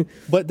 like.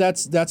 But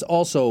that's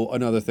also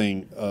another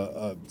thing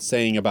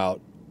saying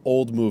about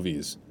old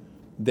movies.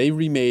 They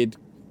remade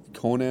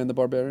Conan the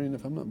Barbarian,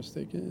 if I'm not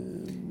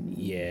mistaken.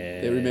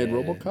 Yeah. They remade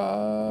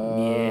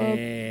RoboCop.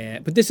 Yeah,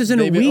 but this isn't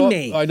They a made- oh,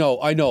 remake. I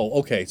know.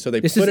 Okay, so they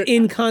This put is it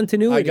in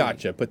continuity. I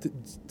gotcha, but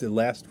the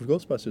last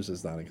Ghostbusters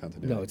is not in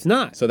continuity. No, it's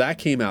not. So that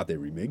came out. They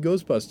remade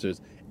Ghostbusters,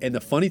 and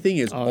the funny thing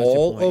is, Oh, that's your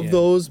all point, of yeah.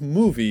 those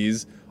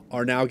movies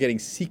are now getting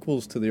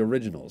sequels to the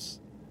originals.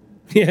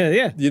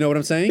 Yeah. You know what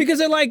I'm saying? Because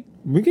they're like,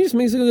 we can just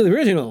make something of the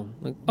original.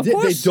 Like, of they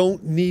course.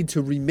 don't need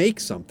to remake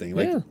something.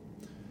 Like, Yeah.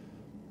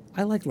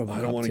 I like RoboCop.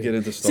 I don't want to too. get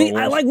into Star See,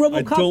 Wars. I like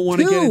RoboCop I don't want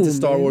to get too, into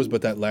Star man. Wars,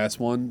 but that last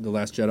one, The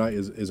Last Jedi,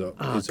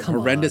 is come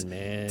horrendous on,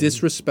 man.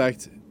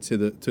 disrespect to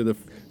the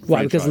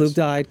Why? Because franchise. Luke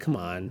died? Come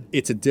on.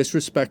 It's a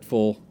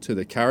disrespectful to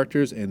the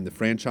characters and the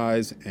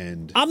franchise,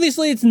 and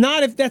Obviously, it's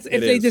not if It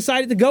they is.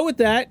 decided to go with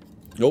that.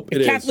 nope, If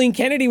it is Kathleen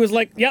Kennedy was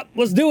like, "Yep,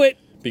 let's do it."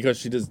 because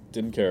she just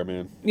didn't care,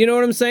 man. You know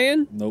what I'm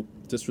saying? Nope,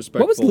 disrespectful.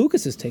 What was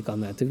Lucas's take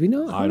on that? Did we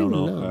know? I don't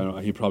even know.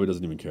 He probably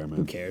doesn't even care, man.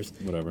 Who cares?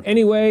 Whatever.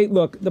 Anyway,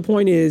 look, the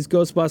point is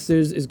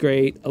Ghostbusters is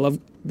great. I love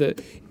the.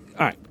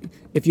 All right.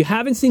 If you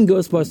haven't seen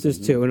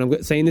Ghostbusters 2, and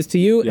I'm saying this to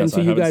you and Yes, to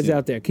I you haven't guys seen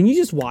out there, can you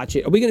just watch it?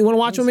 You want to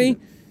watch with me?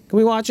 Can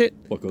we watch it?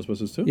 What,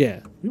 Ghostbusters 2? Yeah.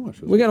 We can watch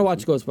Ghostbusters We gotta 2.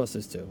 watch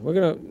Ghostbusters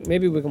 2.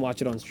 Maybe we can watch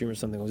it on stream or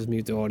something. We'll just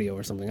mute the audio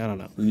or something. I don't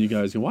know. And you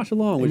guys can watch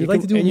along. Would And you like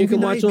to do a and you movie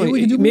can night? watch along. Maybe we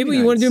can do Maybe movie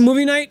you want to do a nights.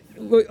 movie night?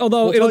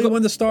 Although We'll it'll tell you go,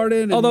 when to start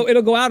it. And although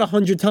it'll go out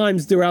 100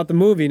 times throughout the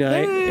movie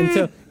night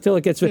until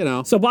it gets. you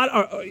know. So,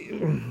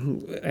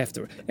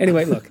 after.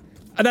 Anyway, look,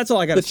 that's all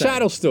I got to the say.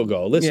 chat will still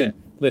go. Listen, Yeah.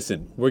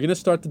 listen. We're gonna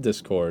start the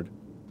Discord.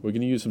 We're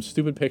gonna use some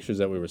stupid pictures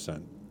that we were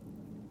sent.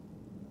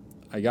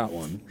 I got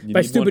one. You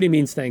By need stupid, one? he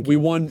means thank We you.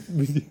 won.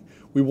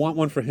 We want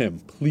one for him.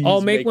 Please.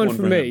 Oh, make one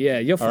for me. him. Yeah,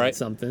 you'll All find right?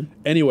 something.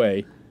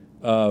 Anyway,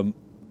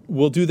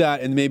 we'll do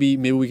that, and maybe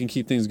we can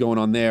keep things going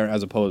on there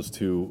as opposed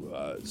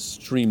to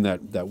stream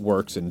that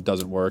works and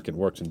doesn't work and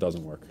works and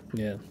doesn't work.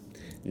 Yeah.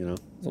 You know.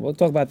 So we'll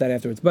talk about that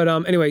afterwards. But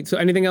anyway, so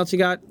anything else you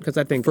got? Because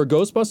I think For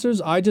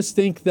Ghostbusters, I just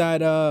think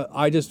that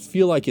I just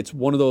feel like it's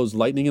one of those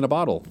lightning in a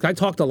bottle. I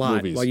talked a lot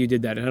movies. while you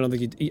did that, and I don't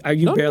think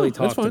you No, barely that's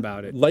talked fine.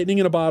 about it. Lightning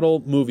in a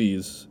bottle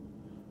movies,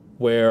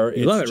 where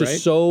it's love it, just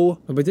right? so.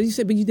 But did you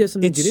say? But you did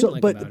something It's you didn't so,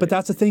 like but about but it.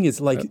 that's the thing. Is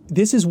like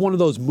this is one of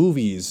those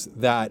movies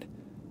that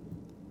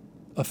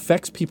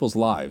affects people's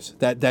lives.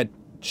 That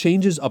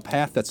changes a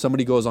path that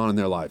somebody goes on in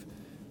their life.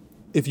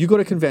 If you go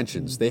to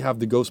conventions, they have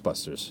the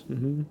Ghostbusters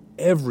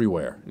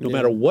everywhere. No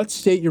matter what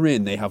state you're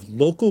in, they have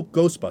local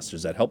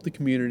Ghostbusters that help the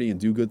community and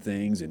do good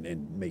things and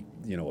make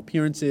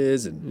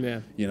appearances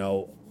and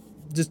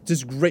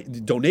just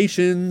great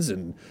donations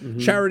and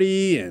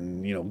charity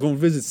and go and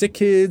visit sick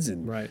kids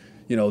and Right.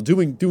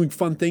 doing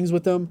fun things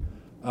with them,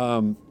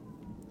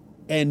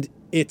 and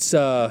it's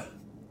a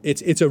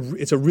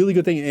really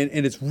good thing,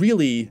 and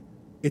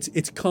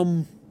it's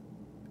come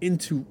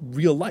into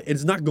real life.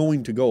 It's not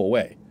going to go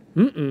away.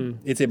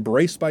 It's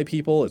embraced by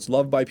people. It's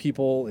loved by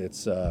people.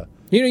 It's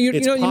you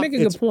make a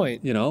good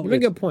point. You make a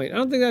good point. I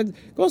don't think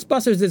that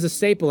Ghostbusters is a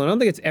staple, and I don't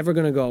think it's ever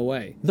going to go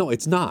away. No,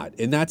 it's not,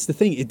 and that's the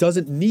thing. It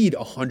doesn't need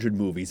 100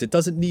 movies. It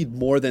doesn't need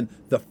more than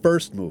the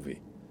first movie.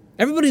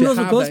 Everybody knows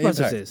what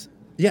Ghostbusters is.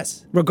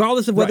 Yes.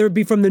 Regardless of whether it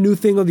be from the new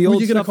thing or the old stuff.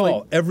 Who are you going to call?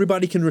 Like,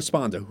 Everybody can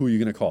respond to who you're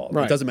going to call.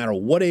 Right. It doesn't matter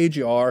what age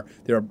you are.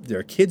 There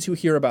are kids who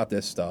hear about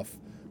this stuff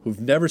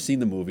who've never seen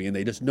the movie, and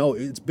they just know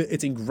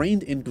it's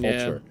ingrained in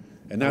culture. Yeah.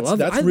 And that's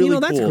really cool.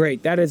 That's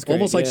great. That is great.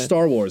 Almost like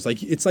Star Wars.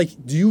 Like it's like,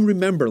 do you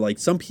remember like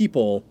some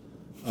people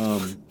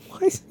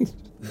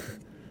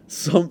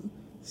some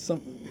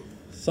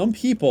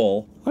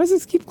people. Why does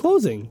this keep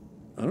closing?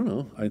 I don't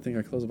know. I think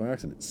I closed it by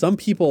accident. Some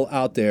people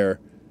out there,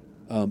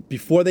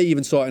 before they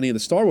even saw any of the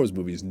Star Wars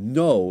movies,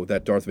 know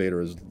that Darth Vader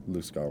is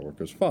Luke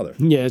Skywalker's father.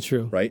 Yeah,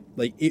 true. Right?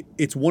 Like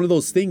it's one of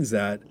those things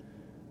that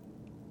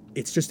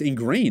it's just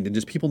ingrained, and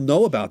just people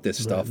know about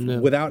this stuff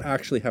without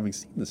actually having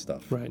seen this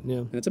stuff. Right. Yeah.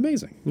 And it's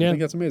amazing. Yeah. I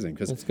think that's amazing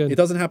because good. it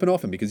doesn't happen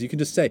often. Because you can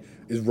just say,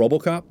 "Is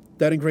RoboCop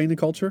that ingrained in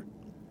culture?"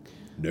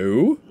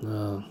 No.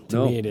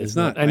 To me it is. It's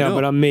not. I know,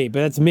 but I'm me. But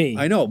that's me.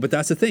 I know, but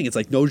that's the thing. It's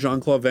like no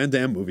Jean-Claude Van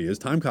Damme movie is.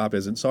 Time Cop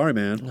isn't. Sorry,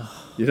 man.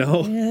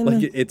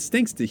 Like it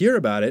stinks to hear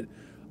about it.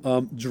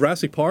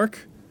 Jurassic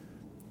Park.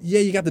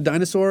 Yeah, you got the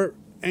dinosaur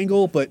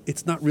angle, but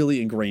it's not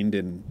really ingrained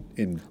in.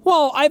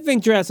 Well, I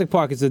think Jurassic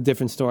Park is a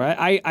different story.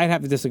 I'd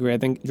have to disagree. I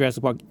think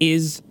Jurassic Park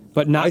is,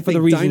 but not for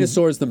the reason.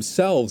 Dinosaurs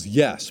themselves,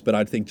 yes, but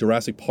I think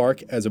Jurassic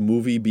Park as a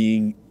movie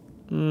being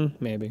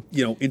maybe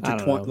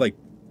intertwined, like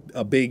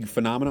a big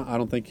phenomenon. I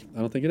don't think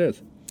it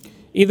is.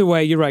 Either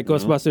way, you're right.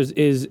 Ghostbusters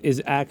is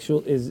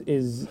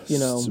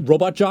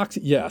Robot Jocks,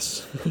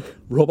 yes.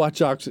 Robot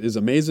Jocks is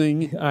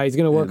amazing. He's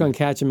going to work on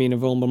catching me in a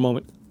vulnerable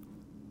moment.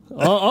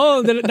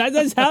 Did that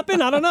just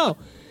happen? I don't know.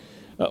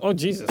 Oh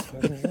Jesus!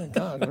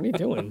 God, what are you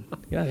doing?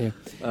 Get out of here.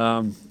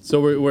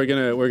 So we're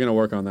gonna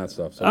work on that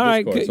stuff. So all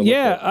right, Discord,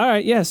 so all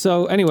right, yeah.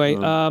 So anyway,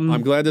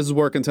 I'm glad this is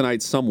working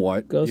tonight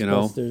somewhat.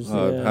 Ghostbusters,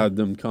 I've had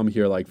them come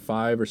here like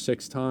 5 or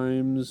 6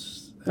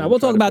 times. We'll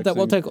talk about that.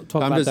 We'll talk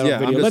about that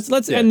on video.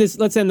 Let's end this.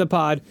 Let's end the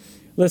pod.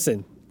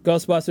 Listen,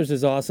 Ghostbusters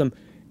is awesome.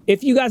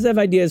 If you guys have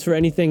ideas for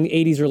anything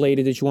 80s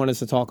related that you want us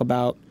to talk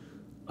about.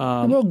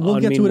 We'll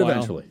get to it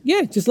eventually.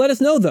 Yeah, just let us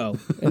know, though.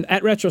 And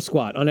at Retro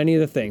Squad on any of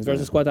the things,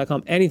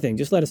 RetroSquad.com, anything,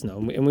 just let us know.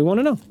 And we want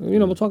to know.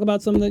 We'll talk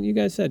about something that you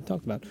guys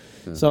talked about.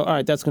 Yeah. So, all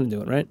right, that's going to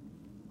do it, right?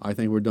 I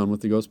think we're done with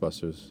the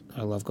Ghostbusters.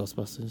 I love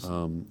Ghostbusters.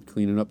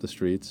 Cleaning up the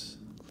streets.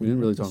 We didn't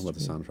really talk about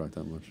the soundtrack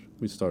that much.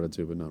 We started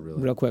to, but not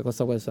really. Real quick, let's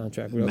talk about the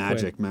soundtrack.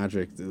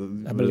 Magic.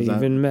 I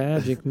believe in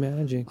magic.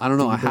 I don't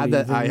know. I had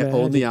that. I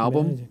own the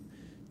album. Magic.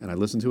 And I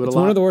listened to it a lot. It's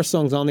one of the worst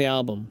songs on the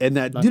album. And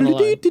that. That's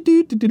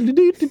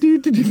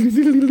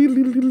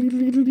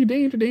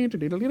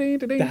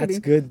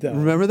good, though.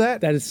 Remember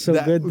that? That is so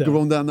good, though.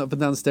 Going up and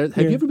down the stairs.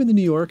 Have you ever been to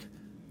New York?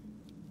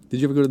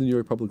 Did you ever go to the New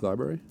York Public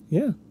Library?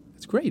 Yeah.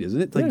 It's great,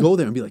 isn't it? Like, go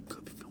there and be like,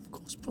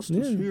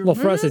 Ghostbusters here, well,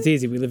 for us, it's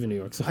easy. We live in New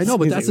York. So I know,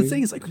 but that's the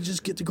thing. It's like we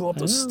just get to go up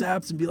those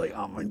steps and be like,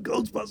 oh, my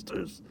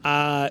Ghostbusters.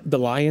 The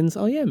Lions.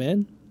 Oh, yeah,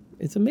 man.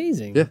 It's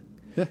amazing. Yeah.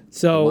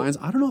 So, the Lions.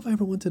 I don't know if I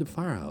ever went to the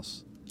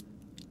Firehouse.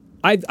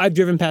 I've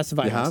driven past the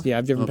Firehouse. Yeah,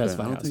 I've driven past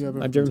the Firehouse.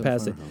 I've driven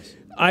past it.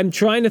 I'm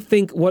trying to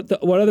think what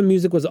other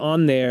music was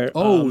on there.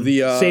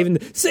 saving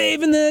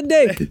the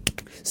day,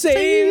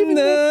 saving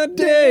the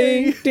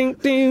day, ding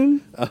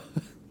ding.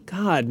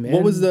 God, man.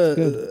 What was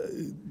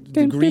the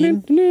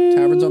Green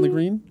Taverns on the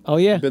Green? Oh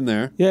yeah, been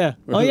there. Yeah.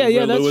 Oh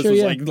yeah. That's Lewis true.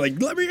 Was yeah.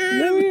 Like let me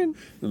in.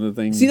 And the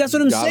thing. See, that's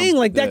what I'm saying.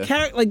 Like that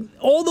character, like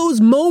all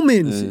those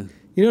moments. Yeah.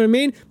 You know what I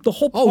mean? The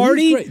whole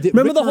party.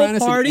 Remember Rick the whole Moranis,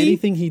 party?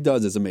 Anything he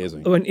does is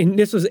amazing. And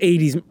this was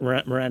 80s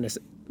Moranis,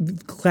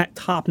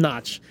 top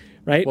notch,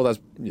 right? Well, that's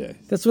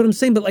what I'm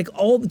saying. But like can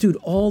we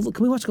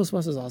watch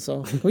Ghostbusters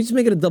also? Can we just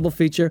make it a double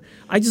feature?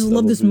 I just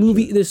love this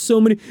movie. There's so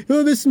many.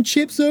 Oh, there's some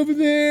chips over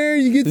there.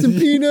 You get some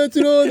peanuts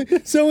and all.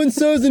 So and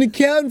so's an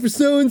accountant for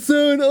so and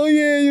so. And oh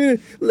yeah,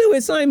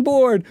 Lewis, I'm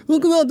bored. Well,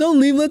 come on, don't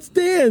leave. Let's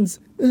dance.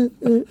 And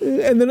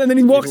then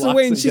he walks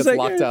away, and she's like,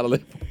 locked out of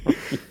the.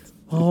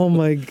 Oh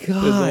my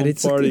God!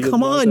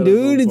 Come on,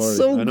 dude! It's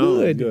so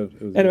good.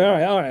 It was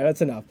anyway, all right,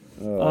 that's enough.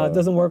 It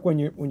doesn't work when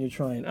you're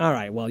trying. All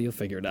right, well, you'll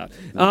figure it out.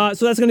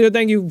 So that's gonna do it.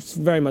 Thank you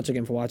very much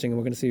again for watching, and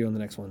we're gonna see you on the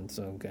next one.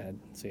 So go ahead,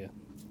 see ya.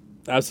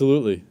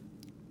 Absolutely.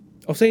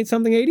 Oh, say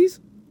something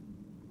 80s?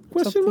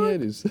 Question mark.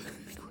 80s.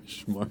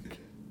 Question mark.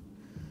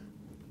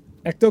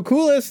 Ecto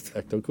coolest.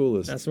 Ecto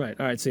coolest. That's right.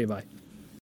 All right, see you. Bye.